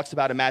Jesus talks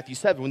about in Matthew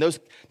 7, when those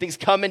things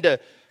come into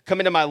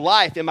my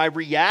life, am I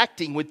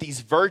reacting with these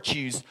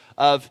virtues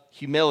of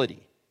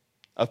humility,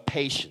 of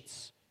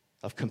patience,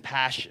 of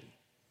compassion,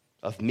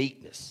 of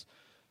meekness?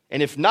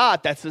 And if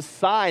not, that's a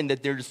sign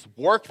that there's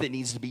work that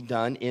needs to be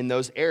done in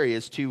those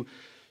areas to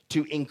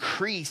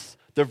increase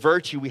the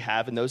virtue we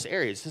have in those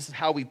areas. This is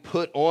how we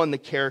put on the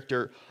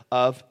character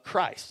of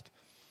Christ.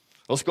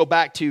 Let's go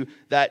back to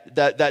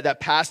that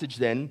passage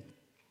then,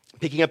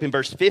 picking up in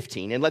verse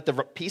 15. And let the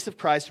peace of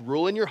Christ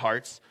rule in your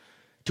hearts,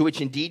 to which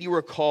indeed you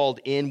were called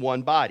in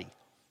one body.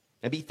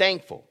 And be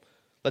thankful.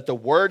 Let the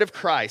word of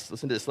Christ,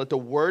 listen to this, let the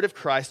word of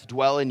Christ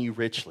dwell in you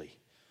richly.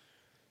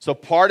 So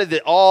part of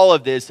all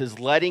of this is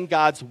letting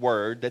God's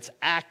word that's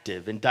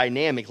active and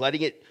dynamic,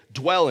 letting it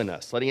dwell in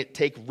us, letting it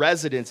take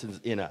residence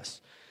in us.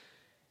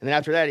 And then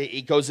after that,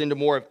 it goes into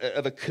more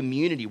of a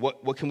community.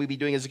 What can we be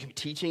doing as a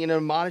teaching and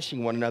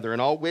admonishing one another in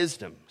all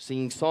wisdom,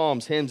 singing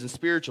psalms, hymns, and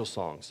spiritual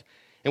songs,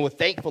 and with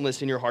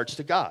thankfulness in your hearts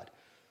to God.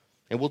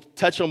 And we'll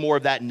touch on more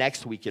of that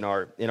next week in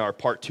our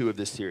part 2 of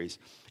this series.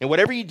 And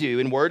whatever you do,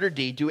 in word or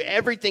deed, do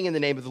everything in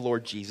the name of the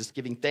Lord Jesus,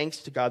 giving thanks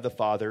to God the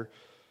Father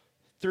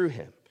through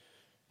him.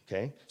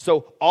 Okay?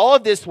 So all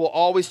of this will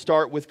always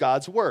start with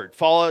God's word.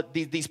 Follow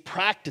these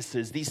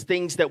practices, these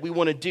things that we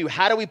want to do.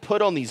 How do we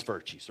put on these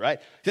virtues,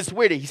 right? This is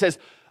weird. He says,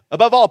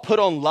 above all, put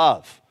on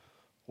love.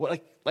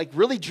 Like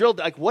really drilled,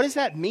 like what does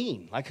that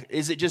mean? Like,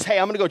 is it just, hey,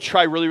 I'm going to go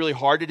try really, really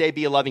hard today,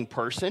 be a loving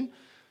person?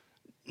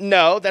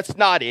 No, that's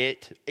not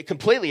it.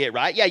 Completely it,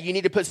 right? Yeah, you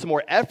need to put some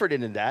more effort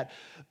into that,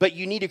 but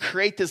you need to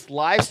create this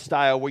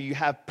lifestyle where you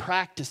have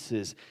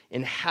practices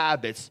and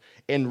habits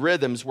and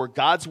rhythms where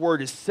God's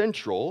word is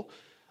central,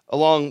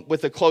 along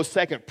with a close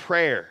second,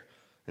 prayer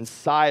and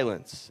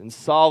silence and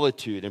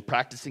solitude and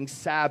practicing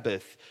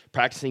Sabbath,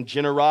 practicing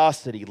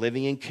generosity,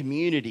 living in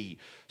community,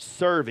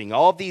 serving,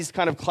 all of these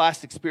kind of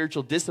classic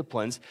spiritual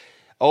disciplines.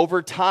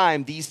 Over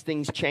time, these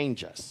things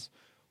change us.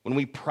 When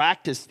we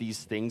practice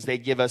these things, they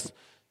give us,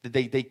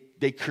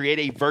 they create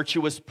a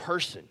virtuous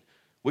person,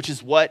 which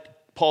is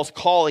what Paul's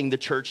calling the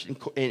church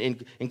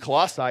in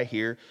Colossae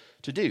here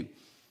to do.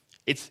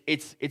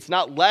 It's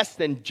not less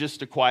than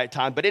just a quiet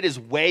time, but it is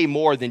way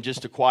more than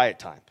just a quiet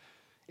time.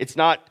 It's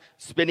not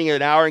spending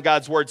an hour in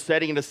God's word,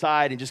 setting it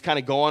aside, and just kind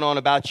of going on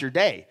about your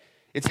day.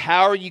 It's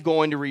how are you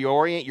going to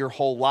reorient your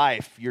whole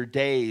life, your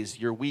days,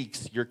 your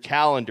weeks, your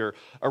calendar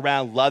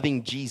around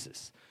loving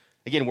Jesus.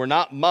 Again, we're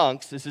not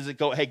monks. This isn't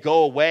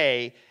go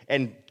away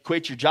and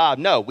quit your job.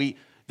 No,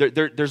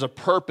 there's a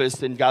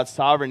purpose in God's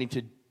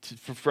sovereignty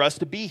for us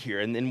to be here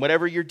and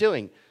whatever you're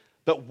doing.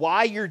 But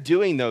while you're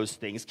doing those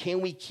things, can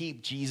we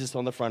keep Jesus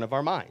on the front of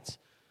our minds?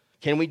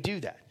 Can we do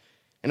that?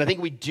 And I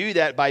think we do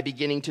that by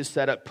beginning to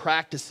set up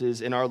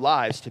practices in our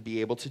lives to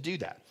be able to do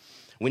that.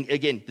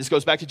 Again, this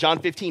goes back to John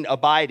 15,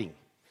 abiding.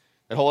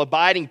 That whole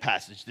abiding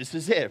passage, this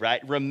is it,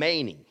 right?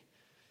 Remaining,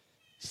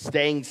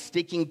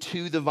 sticking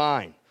to the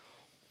vine.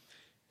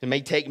 It may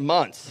take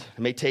months,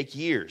 it may take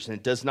years, and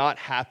it does not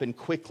happen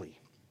quickly.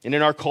 And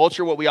in our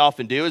culture, what we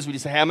often do is we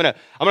just say, hey, I'm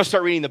gonna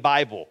start reading the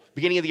Bible.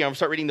 Beginning of the year, I'm gonna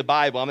start reading the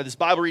Bible. I'm at this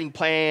Bible reading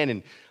plan,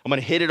 and I'm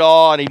gonna hit it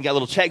all, and I even got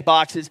little check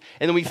boxes,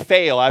 and then we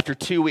fail after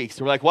 2 weeks.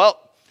 And we're like, well,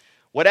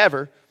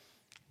 whatever.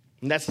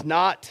 And that's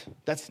not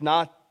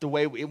the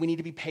way we need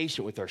to be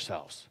patient with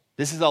ourselves.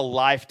 This is a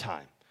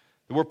lifetime.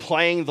 We're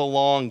playing the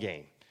long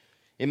game.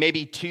 It may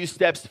be 2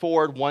 steps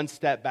forward, 1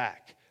 step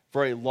back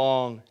for a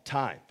long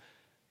time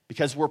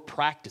because we're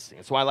practicing.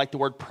 That's why I like the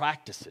word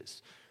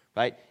practices,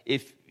 right?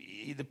 If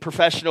the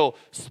professional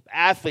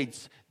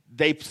athletes,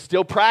 they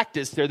still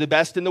practice. They're the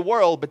best in the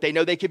world, but they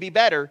know they could be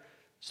better,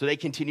 so they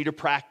continue to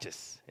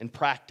practice and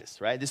practice,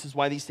 right? This is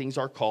why these things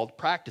are called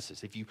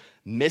practices. If you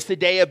miss a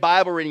day of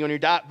Bible reading on your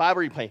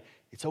Bible reading plan,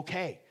 it's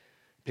okay.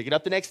 Pick it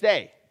up the next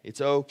day. It's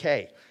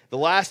okay. The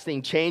last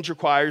thing, change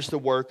requires the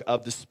work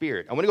of the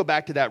Spirit. I want to go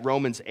back to that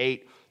Romans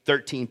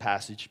 8:13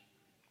 passage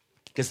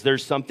because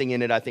there's something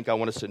in it I think I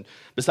want us to,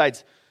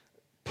 besides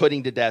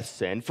putting to death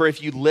sin. For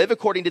if you live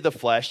according to the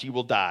flesh, you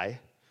will die.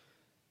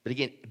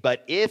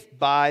 But if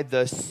by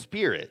the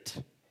Spirit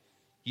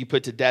you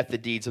put to death the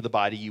deeds of the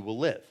body, you will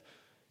live.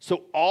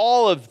 So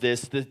all of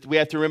this, we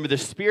have to remember the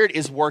Spirit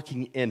is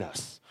working in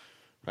us,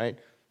 right?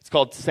 It's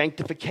called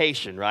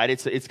sanctification, right?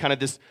 It's kind of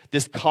this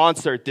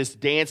concert, this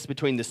dance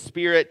between the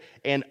Spirit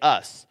and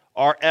us,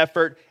 our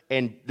effort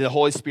and the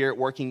Holy Spirit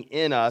working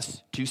in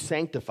us to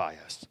sanctify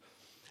us.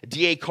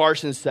 D.A.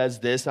 Carson says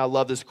this, and I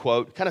love this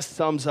quote. It kind of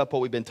sums up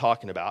what we've been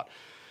talking about.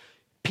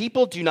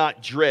 People do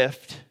not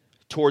drift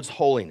towards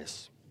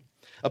holiness.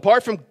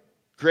 Apart from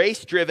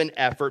grace-driven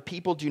effort,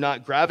 people do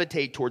not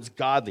gravitate towards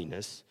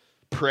godliness,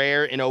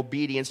 prayer, and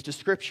obedience to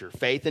Scripture,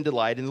 faith and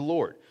delight in the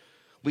Lord.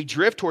 We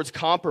drift towards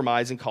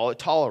compromise and call it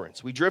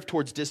tolerance. We drift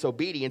towards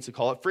disobedience and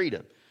call it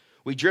freedom.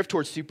 We drift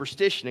towards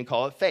superstition and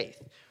call it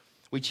faith.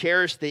 We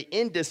cherish the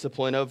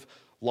indiscipline of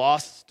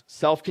lost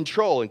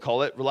self-control and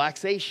call it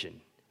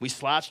relaxation. We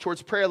slouch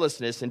towards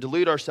prayerlessness and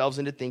delude ourselves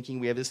into thinking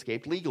we have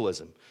escaped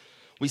legalism.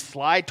 We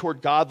slide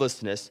toward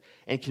godlessness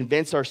and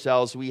convince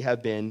ourselves we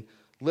have been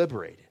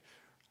liberated.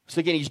 So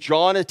again, he's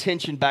drawing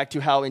attention back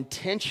to how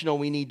intentional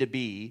we need to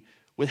be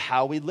with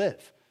how we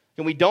live.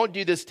 And we don't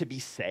do this to be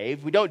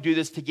saved. We don't do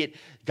this to get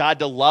God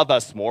to love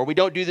us more. We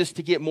don't do this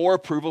to get more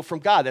approval from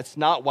God. That's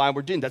not why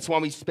we're doing it. That's why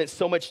we spent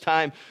so much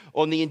time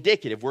on the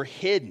indicative. We're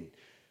hidden.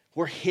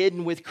 We're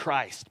hidden with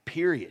Christ,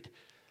 period.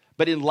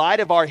 But in light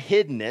of our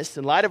hiddenness,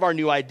 in light of our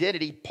new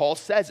identity, Paul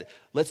says it.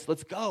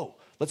 Let's go.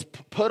 Let's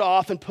put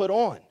off and put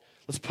on.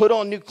 Let's put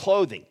on new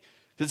clothing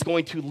that's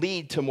going to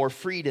lead to more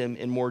freedom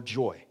and more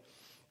joy.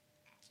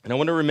 And I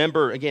want to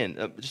remember,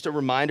 again, just a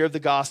reminder of the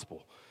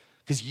gospel,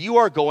 because you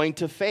are going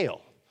to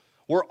fail.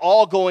 We're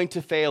all going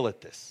to fail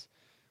at this.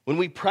 When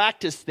we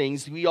practice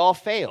things, we all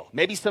fail.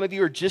 Maybe some of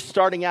you are just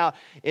starting out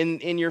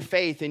in your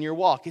faith, in your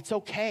walk. It's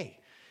okay.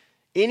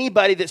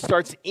 Anybody that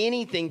starts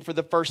anything for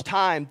the first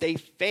time, they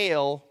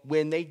fail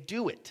when they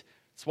do it.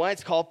 That's why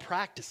it's called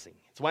practicing.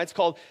 It's why it's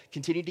called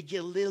continue to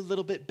get a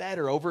little bit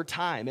better over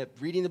time at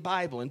reading the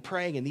Bible and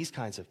praying and these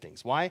kinds of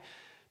things. Why?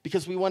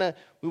 Because we want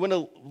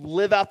to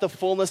live out the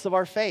fullness of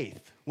our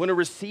faith. We want to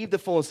receive the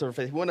fullness of our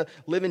faith. We want to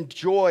live in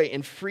joy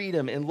and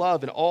freedom and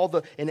love and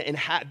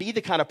be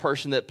the kind of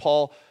person that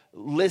Paul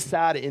lists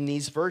out in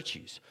these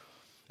virtues.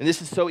 And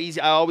this is so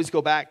easy. I always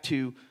go back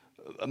to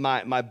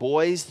my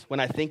boys when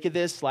I think of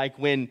this, like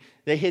when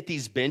they hit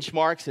these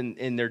benchmarks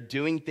and they're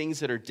doing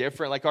things that are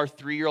different. Like our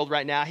 3-year-old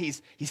right now,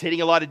 he's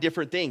hitting a lot of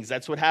different things.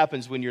 That's what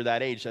happens when you're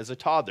that age as a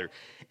toddler.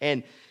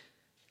 And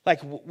like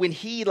when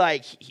he's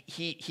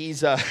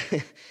a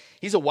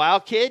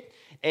wild kid,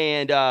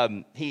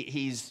 and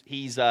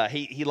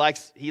he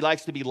likes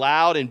to be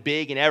loud and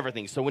big and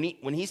everything. So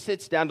when he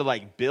sits down to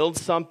like build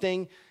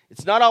something,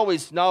 it's not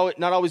always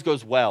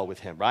goes well with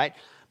him, right?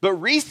 But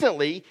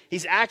recently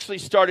he's actually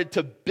started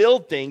to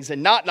build things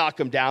and not knock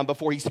them down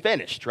before he's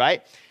finished,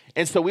 right?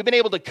 And so we've been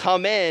able to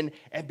come in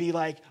and be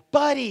like,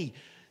 buddy,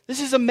 this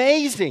is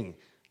amazing.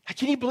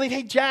 Can you believe,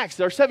 hey, Jax,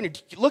 our 7,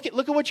 look at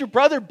what your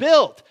brother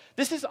built.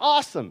 This is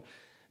awesome.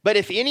 But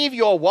if any of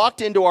you all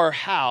walked into our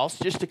house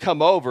just to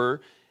come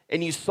over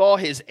and you saw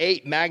his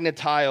 8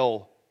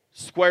 magnetile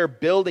square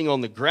building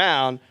on the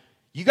ground,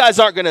 you guys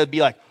aren't going to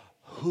be like,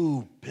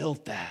 who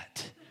built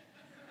that?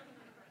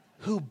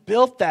 Who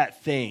built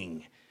that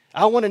thing?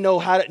 I want to know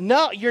how to.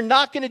 No, you're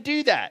not going to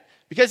do that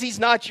because he's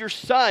not your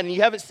son. And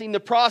you haven't seen the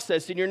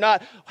process and you're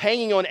not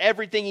hanging on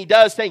everything he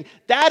does saying,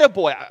 that a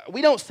boy.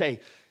 We don't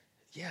say,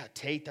 yeah,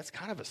 Tate, that's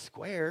kind of a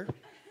square.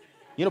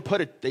 You know,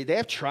 they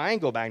have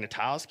triangle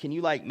magnetiles. Can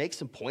you like make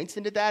some points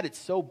into that?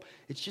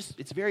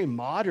 It's very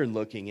modern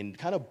looking and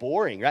kind of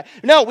boring, right?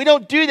 No, we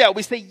don't do that.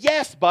 We say,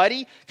 yes,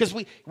 buddy, because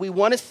we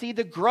want to see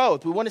the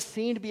growth. We want to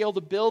see him to be able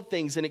to build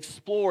things and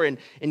explore and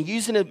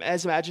use it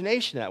as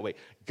imagination that way.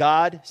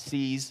 God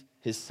sees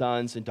his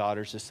sons and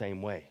daughters the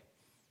same way,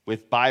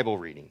 with Bible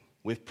reading,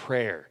 with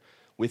prayer,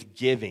 with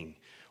giving,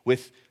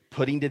 with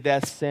putting to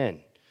death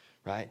sin,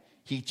 right?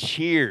 He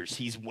cheers.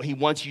 He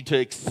wants you to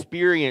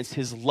experience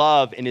his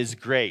love and his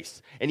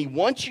grace. And he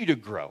wants you to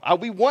grow.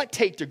 We want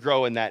Tate to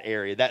grow in that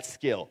area, that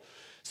skill.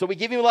 So we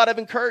give him a lot of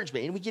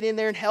encouragement, and we get in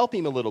there and help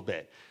him a little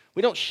bit.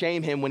 We don't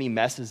shame him when he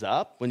messes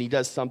up, when he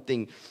does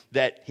something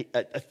that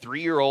a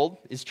 3-year-old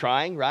is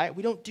trying, right?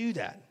 We don't do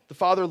that. The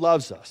Father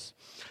loves us.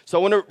 So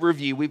I want to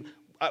review.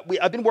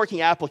 I've been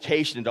working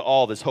application into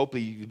all this,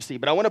 hopefully you can see,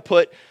 but I want to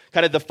put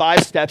kind of the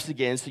 5 steps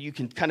again so you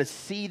can kind of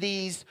see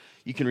these,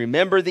 you can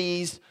remember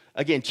these.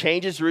 Again,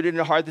 change is rooted in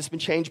a heart that's been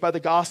changed by the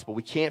gospel.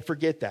 We can't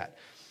forget that.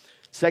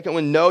 Second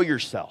one, know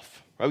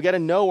yourself. Right? We got to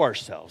know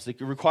ourselves. It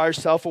requires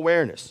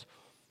self-awareness.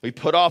 We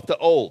put off the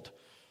old.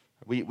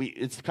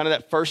 It's kind of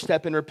that first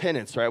step in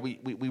repentance, right?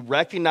 We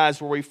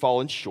recognize where we've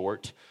fallen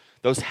short,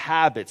 those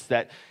habits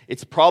that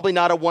it's probably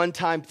not a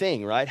one-time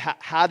thing, right?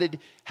 How did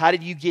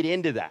you get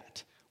into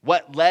that?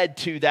 What led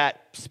to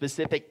that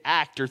specific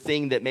act or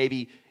thing that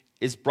maybe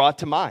is brought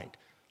to mind?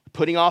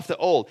 Putting off the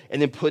old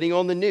and then putting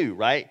on the new,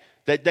 right?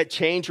 That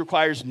change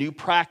requires new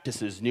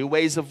practices, new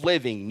ways of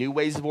living, new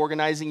ways of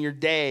organizing your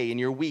day and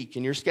your week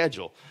and your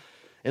schedule.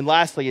 And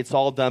lastly, it's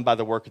all done by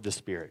the work of the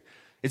Spirit.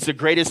 It's the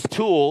greatest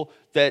tool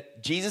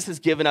that Jesus has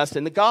given us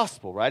in the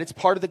gospel, right? It's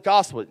part of the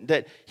gospel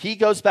that he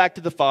goes back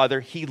to the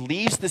Father, he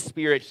leaves the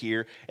Spirit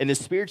here, and the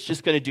Spirit's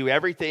just going to do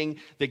everything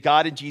that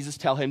God and Jesus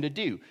tell him to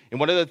do. And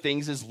one of the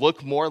things is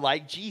look more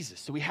like Jesus.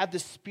 So we have the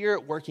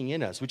Spirit working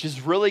in us, which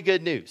is really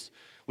good news.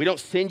 We don't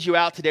send you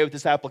out today with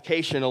this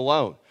application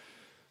alone.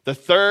 The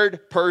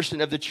third person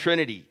of the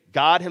Trinity,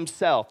 God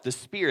himself, the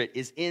Spirit,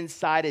 is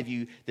inside of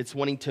you that's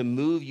wanting to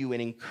move you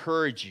and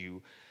encourage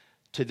you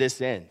to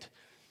this end.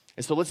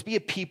 And so let's be a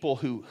people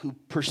who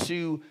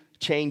pursue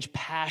change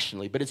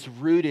passionately, but it's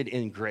rooted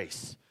in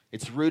grace.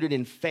 It's rooted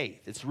in faith.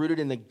 It's rooted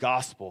in the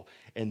gospel,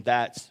 and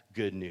that's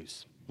good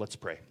news. Let's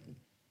pray.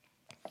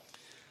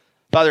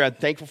 Father, I'm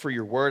thankful for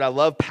your word. I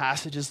love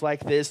passages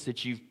like this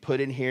that you've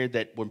put in here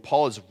that when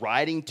Paul is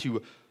writing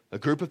to a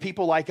group of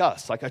people like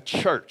us, like a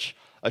church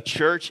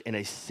in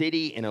a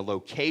city, in a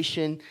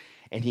location,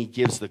 and he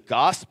gives the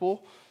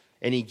gospel,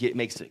 and he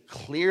makes it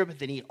clear, but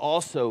then he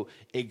also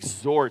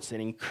exhorts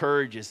and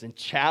encourages and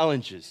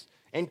challenges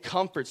and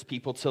comforts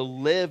people to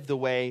live the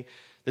way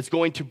that's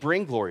going to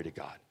bring glory to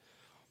God.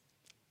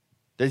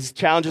 That he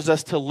challenges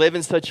us to live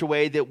in such a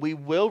way that we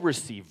will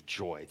receive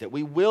joy, that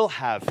we will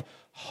have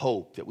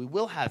hope, that we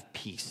will have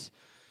peace.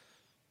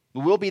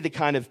 We will be the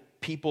kind of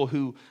people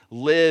who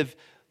live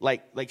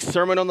like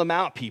Sermon on the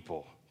Mount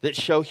people that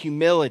show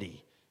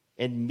humility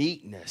and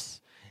meekness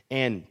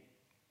and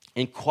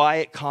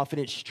quiet,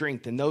 confident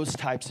strength and those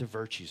types of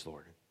virtues,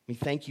 Lord. We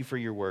thank you for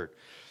your word.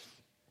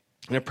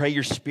 And I pray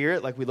your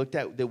Spirit, like we looked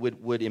at, that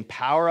would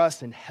empower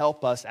us and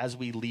help us as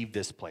we leave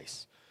this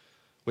place.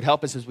 Would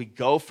help us as we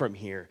go from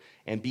here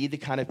and be the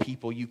kind of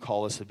people you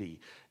call us to be.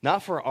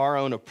 Not for our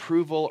own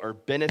approval or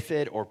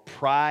benefit or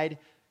pride,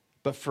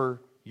 but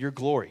for your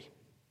glory,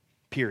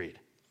 period.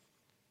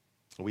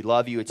 We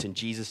love you. It's in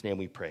Jesus' name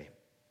we pray.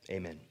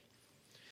 Amen.